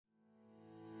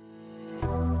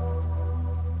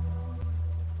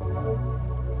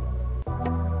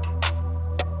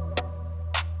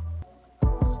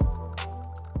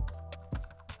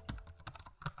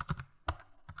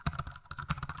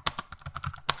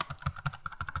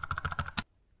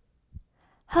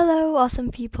Hello,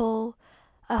 awesome people.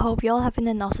 I hope you all having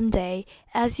an awesome day.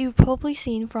 As you've probably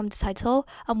seen from the title,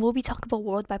 we'll be talking about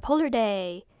World Bipolar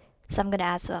Day. So I'm gonna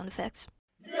add sound effects.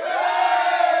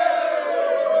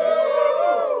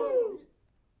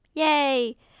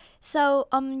 Yay! So,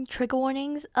 trigger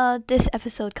warnings. This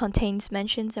episode contains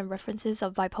mentions and references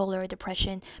of bipolar,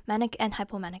 depression, manic, and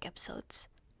hypomanic episodes.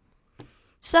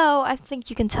 So, I think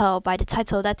you can tell by the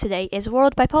title that today is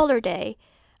World Bipolar Day.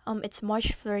 It's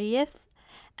March 30th,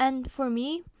 and for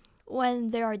me, when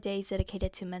there are days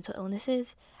dedicated to mental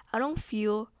illnesses, I don't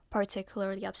feel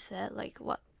particularly upset like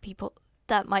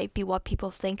that might be what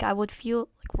people think I would feel,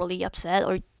 like really upset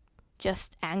or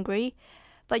just angry.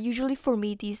 But usually for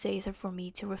me, these days are for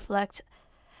me to reflect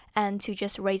and to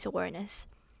just raise awareness.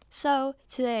 So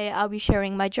today I'll be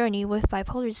sharing my journey with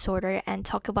bipolar disorder and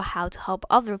talk about how to help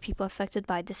other people affected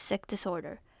by this sick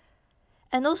disorder.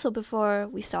 And also, before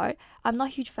we start, I'm not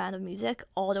a huge fan of music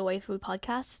all the way through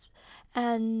podcasts,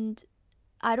 and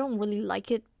I don't really like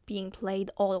it being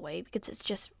played all the way because it's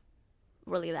just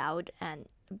really loud and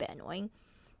a bit annoying.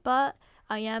 But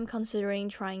I am considering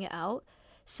trying it out.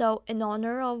 So, in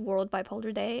honor of World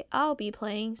Bipolar Day, I'll be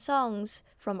playing songs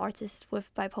from artists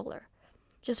with bipolar,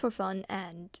 just for fun,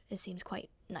 and it seems quite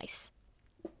nice.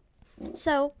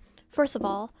 So, first of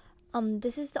all,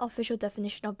 this is the official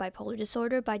definition of bipolar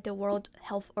disorder by the World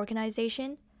Health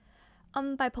Organization.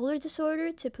 Bipolar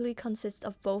disorder typically consists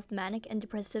of both manic and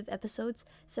depressive episodes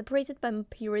separated by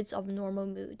periods of normal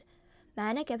mood.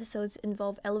 Manic episodes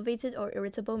involve elevated or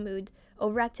irritable mood,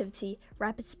 overactivity,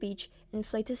 rapid speech,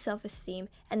 inflated self-esteem,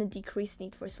 and a decreased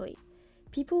need for sleep.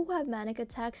 People who have manic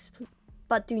attacks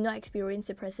but do not experience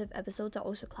depressive episodes are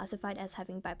also classified as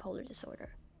having bipolar disorder.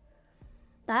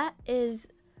 That is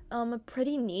a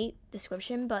pretty neat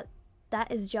description, but that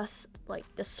is just like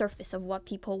the surface of what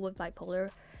people with bipolar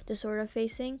disorder are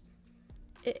facing.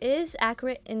 It is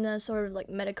accurate in a sort of like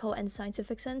medical and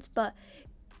scientific sense, but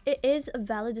it is a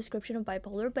valid description of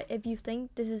bipolar. But if you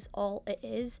think this is all it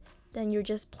is, then you're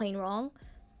just plain wrong.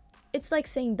 It's like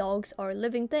saying dogs are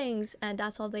living things and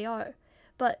that's all they are.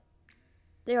 But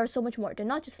they are so much more. They're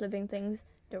not just living things.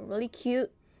 They're really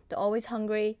cute, they're always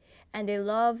hungry, and they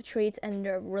love treats, and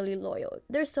they're really loyal.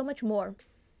 There's so much more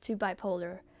to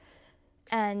bipolar,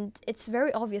 and it's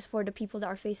very obvious for the people that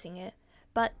are facing it.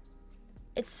 But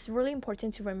it's really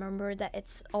important to remember that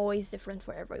it's always different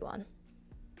for everyone.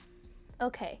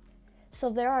 Okay, so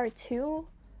there are two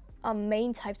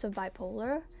main types of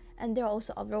bipolar, and there are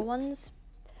also other ones,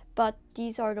 but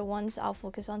these are the ones I'll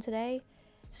focus on today.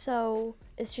 So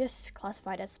it's just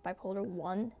classified as bipolar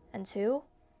 1 and 2.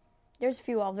 There's a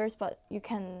few others, but you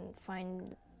can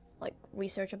find like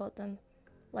research about them.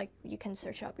 Like you can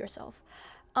search up yourself.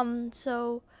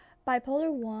 So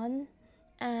bipolar 1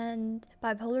 and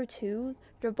bipolar 2,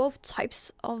 they're both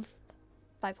types of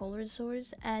bipolar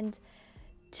disorders, and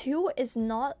 2 is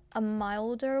not a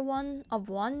milder one of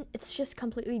 1. It's just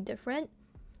completely different.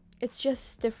 It's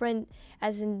just different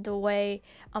as in the way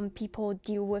people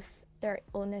deal with their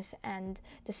illness and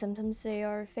the symptoms they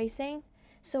are facing.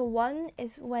 So 1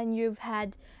 is when you've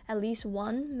had at least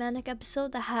one manic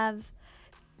episode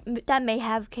that may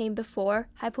have came before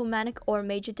hypomanic or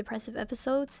major depressive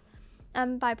episodes.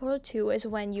 Bipolar 2 is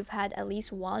when you've had at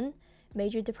least one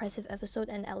major depressive episode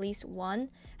and at least one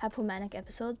hypomanic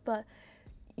episode, but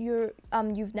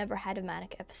you've never had a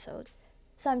manic episode.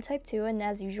 So I'm type 2, and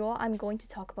as usual, I'm going to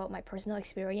talk about my personal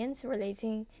experience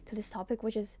relating to this topic,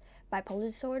 which is bipolar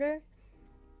disorder.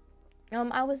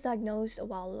 I was diagnosed a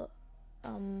while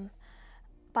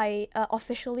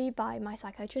officially by my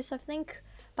psychiatrist, I think,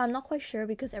 but I'm not quite sure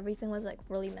because everything was like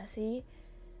really messy.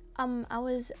 I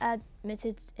was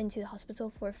admitted into the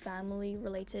hospital for a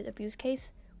family-related abuse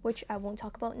case, which I won't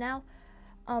talk about now.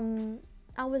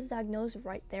 I was diagnosed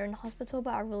right there in the hospital,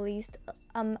 but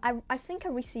I think I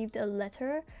received a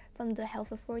letter from the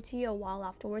health authority a while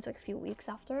afterwards, like a few weeks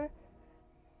after.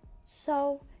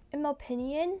 So, in my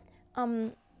opinion,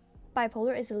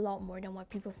 bipolar is a lot more than what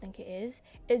people think it is.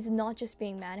 It's not just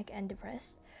being manic and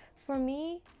depressed. For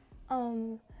me,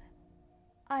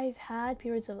 I've had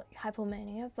periods of like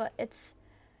hypomania, but it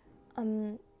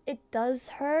does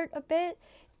hurt a bit.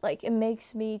 Like it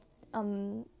makes me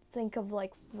think of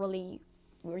like really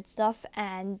weird stuff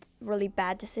and really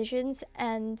bad decisions,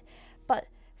 but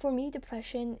for me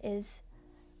depression is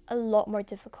a lot more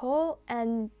difficult,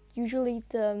 and usually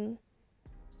the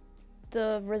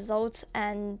results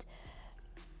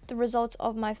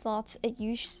of my thoughts, it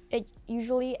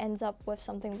usually ends up with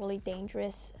something really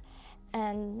dangerous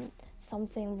and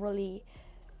something really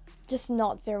just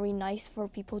not very nice for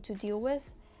people to deal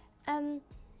with.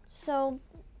 So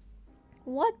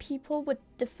what people would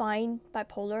define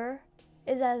bipolar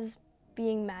is as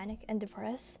being manic and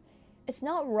depressed. It's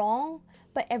not wrong,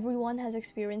 but everyone has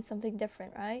experienced something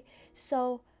different, right?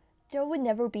 So there would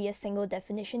never be a single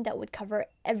definition that would cover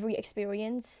every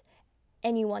experience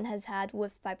anyone has had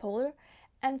with bipolar.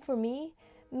 And for me,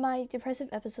 my depressive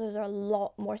episodes are a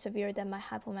lot more severe than my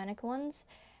hypomanic ones.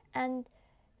 And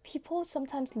people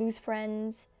sometimes lose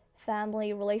friends,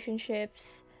 family,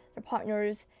 relationships, their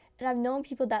partners. And I've known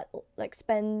people that like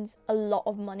spend a lot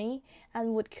of money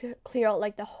and would clear out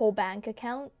like the whole bank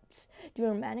accounts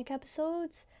during manic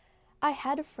episodes. I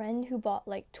had a friend who bought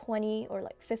like 20 or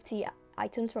like 50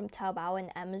 items from Taobao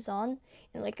and Amazon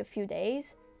in like a few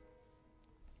days.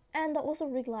 And I also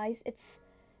realized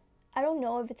I don't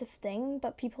know if it's a thing,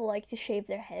 but people like to shave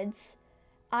their heads.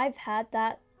 I've had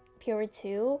that period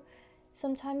too.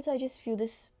 Sometimes I just feel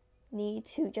this need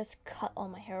to just cut all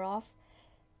my hair off.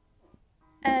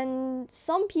 And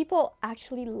some people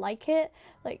actually like it,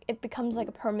 like it becomes like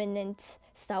a permanent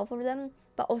style for them.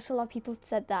 But also, a lot of people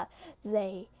said that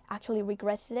they actually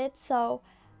regretted it. So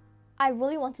I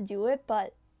really want to do it,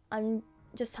 but I'm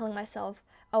just telling myself,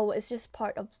 oh, it's just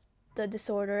part of the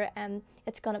disorder and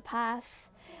it's gonna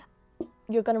pass.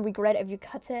 You're gonna regret it if you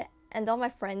cut it. And all my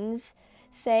friends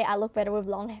say I look better with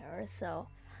long hair, so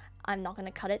I'm not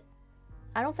gonna cut it.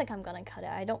 I don't think I'm gonna cut it.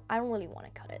 I don't really want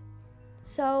to cut it.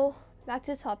 So back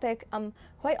to the topic.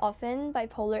 Quite often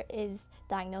bipolar is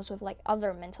diagnosed with like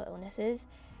other mental illnesses,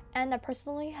 and I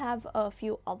personally have a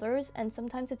few others, and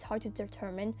sometimes it's hard to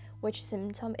determine which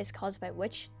symptom is caused by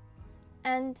which.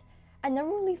 And I never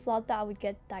really thought that I would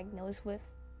get diagnosed with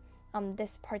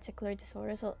this particular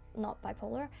disorder, so not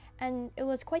bipolar. And it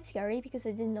was quite scary because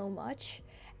I didn't know much,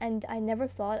 and I never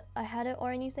thought I had it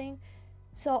or anything.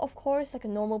 So of course, like a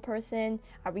normal person,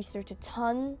 I researched a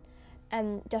ton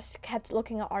and just kept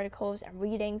looking at articles and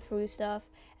reading through stuff.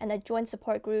 And I joined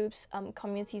support groups,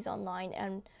 communities online,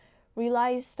 and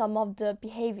realized some of the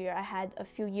behavior I had a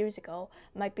few years ago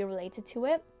might be related to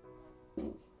it.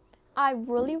 I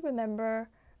really remember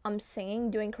singing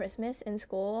during Christmas in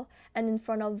school and in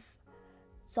front of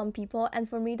some people, and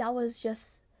for me that was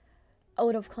just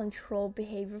out of control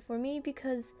behavior for me,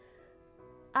 because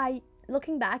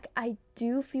looking back, I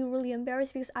do feel really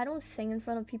embarrassed because I don't sing in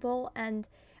front of people, and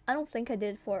I don't think I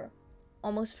did for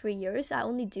almost 3 years. I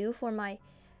only do for my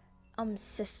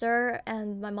sister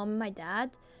and my mom and my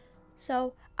dad.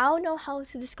 So I don't know how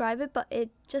to describe it, but it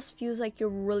just feels like you're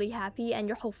really happy and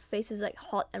your whole face is like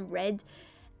hot and red.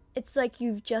 It's like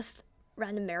you've just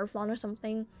ran a marathon or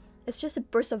something. It's just a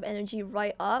burst of energy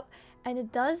right up, and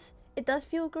it does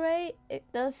feel great. It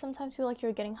does sometimes feel like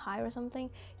you're getting high or something,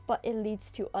 but it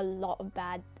leads to a lot of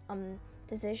bad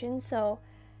decisions. So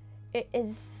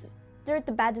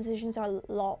the bad decisions are a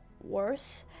lot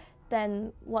worse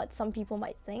than what some people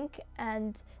might think,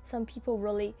 and some people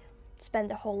really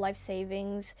spend their whole life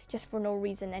savings just for no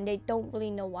reason, and they don't really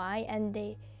know why, and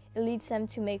it leads them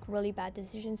to make really bad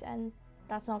decisions, and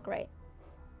that's not great.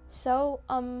 So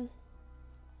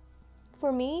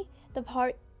for me, the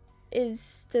part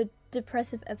is the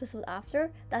depressive episode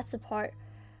after. That's the part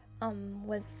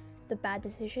with the bad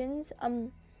decisions.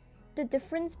 The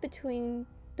difference between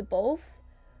the both,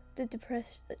 the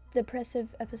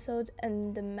depressive episode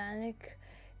and the manic,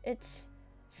 it's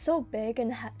so big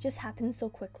and just happens so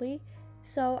quickly.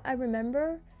 So I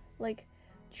remember like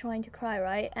trying to cry,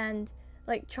 right? And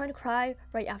like trying to cry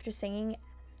right after singing.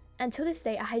 And to this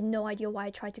day, I had no idea why I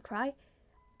tried to cry.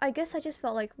 I guess I just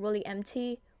felt like really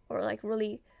empty, or like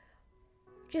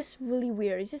just really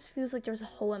weird. It just feels like there's a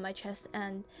hole in my chest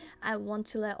and I want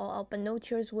to let all out, but no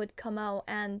tears would come out,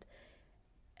 and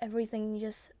everything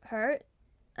just hurt,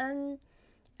 and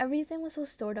everything was so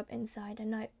stored up inside,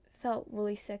 and I felt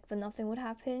really sick, but nothing would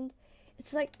happen.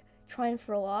 It's like trying to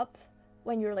throw up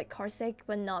when you're like car sick,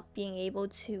 but not being able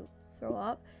to throw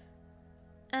up.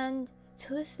 And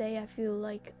to this day, I feel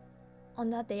like on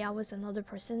that day I was another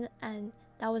person, and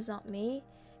that was not me,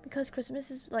 because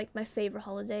Christmas is like my favorite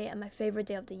holiday and my favorite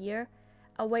day of the year.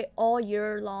 I wait all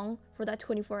year long for that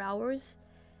 24 hours,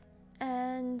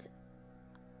 and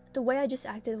the way I just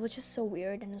acted was just so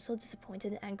weird, and I was so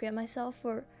disappointed and angry at myself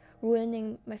for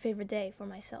ruining my favorite day for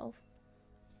myself.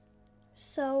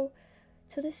 So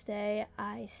to this day,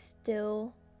 I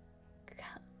still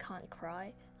can't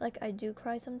cry. Like, I do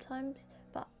cry sometimes,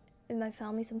 but in my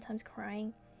family, sometimes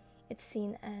crying, it's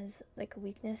seen as like a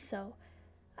weakness, so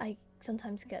I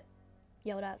sometimes get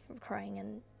yelled at for crying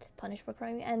and punished for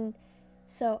crying, and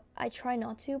so I try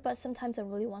not to, but sometimes I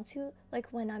really want to. Like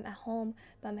when I'm at home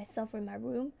by myself or in my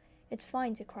room, it's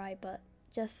fine to cry, but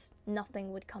just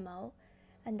nothing would come out,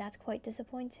 and that's quite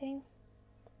disappointing.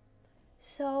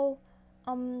 So,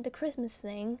 the Christmas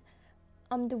thing,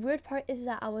 the weird part is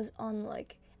that I was on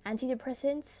like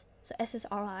antidepressants, so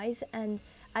SSRIs, and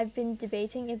I've been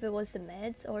debating if it was the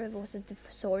meds or if it was the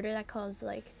disorder that caused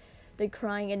like the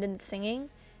crying and then the singing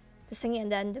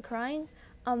and then the crying.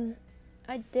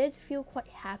 I did feel quite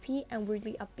happy and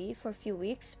weirdly upbeat for a few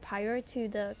weeks prior to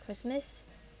the Christmas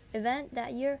event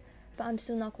that year, but I'm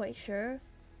still not quite sure.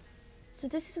 So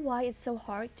this is why it's so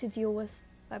hard to deal with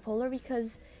bipolar,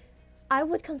 because I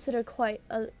would consider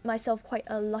myself quite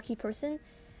a lucky person,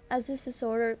 as this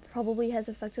disorder probably has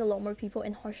affected a lot more people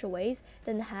in harsher ways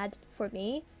than it had for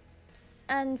me.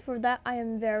 And for that, I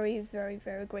am very, very,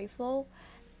 very grateful.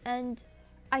 And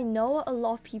I know a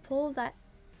lot of people that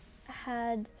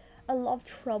had a lot of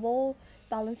trouble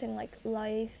balancing like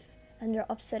life and their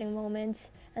upsetting moments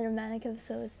and their manic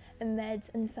episodes and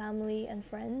meds and family and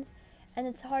friends. And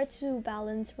it's hard to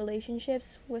balance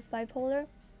relationships with bipolar,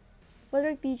 whether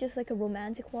it be just like a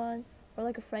romantic one or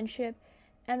like a friendship.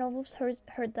 And I've also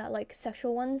heard that like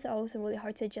sexual ones are also really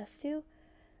hard to adjust to.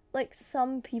 Like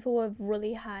some people with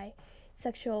really high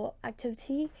sexual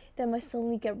activity that might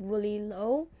suddenly get really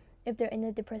low if they're in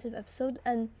a depressive episode,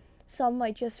 and some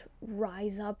might just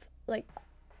rise up. Like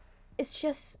it's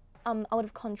just out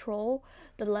of control,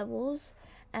 the levels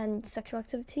and sexual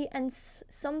activity, and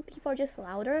some people are just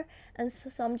louder, and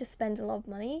some just spend a lot of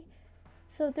money.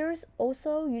 So there's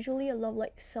also usually a lot of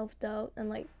like self-doubt and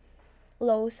like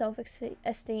low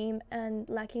self-esteem and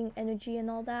lacking energy and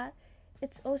all that.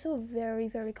 It's also very,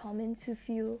 very common to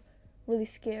feel really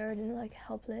scared and like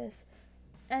helpless.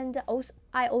 And also,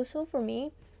 I also, for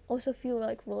me, also feel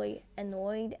like really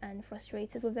annoyed and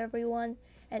frustrated with everyone,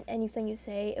 and anything you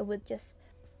say, it would just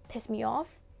piss me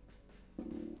off.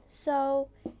 So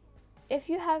if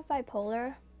you have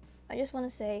bipolar, I just want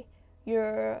to say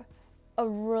you're a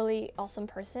really awesome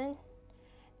person,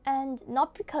 and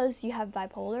not because you have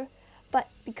bipolar, but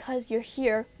because you're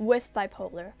here with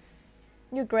bipolar.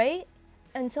 You're great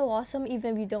and so awesome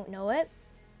even if you don't know it.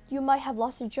 You might have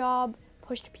lost a job,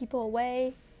 pushed people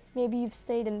away, maybe you've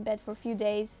stayed in bed for a few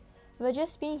days, but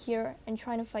just being here and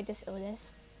trying to fight this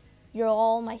illness, you're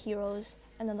all my heroes,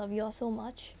 and I love you all so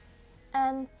much.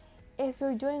 And if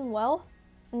you're doing well,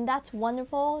 and that's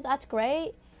wonderful, that's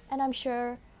great, and I'm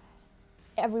sure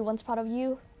everyone's proud of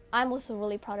you. I'm also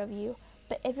really proud of you.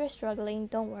 But if you're struggling,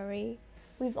 don't worry.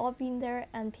 We've all been there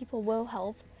and people will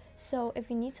help. So if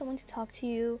you need someone to talk to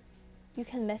you, you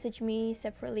can message me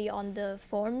separately on the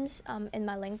forms in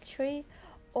my link tree,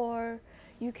 or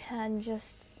you can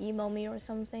just email me or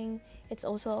something. It's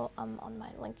also on my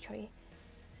link tree.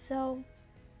 So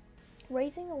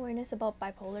raising awareness about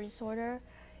bipolar disorder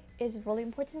is really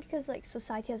important, because like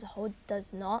society as a whole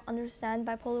does not understand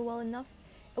bipolar well enough.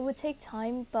 It would take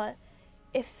time, but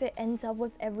if it ends up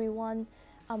with everyone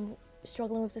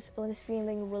struggling with this illness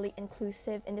feeling really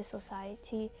inclusive in this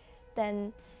society,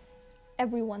 then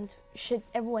everyone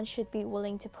should be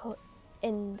willing to put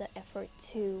in the effort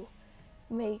to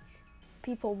make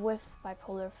people with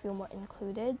bipolar feel more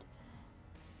included.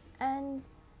 And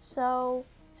so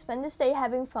spend this day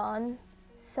having fun,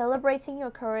 celebrating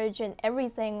your courage and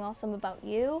everything awesome about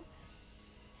you.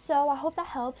 So I hope that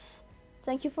helps.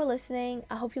 Thank you for listening.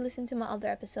 I hope you listen to my other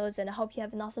episodes, and I hope you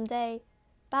have an awesome day.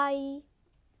 Bye!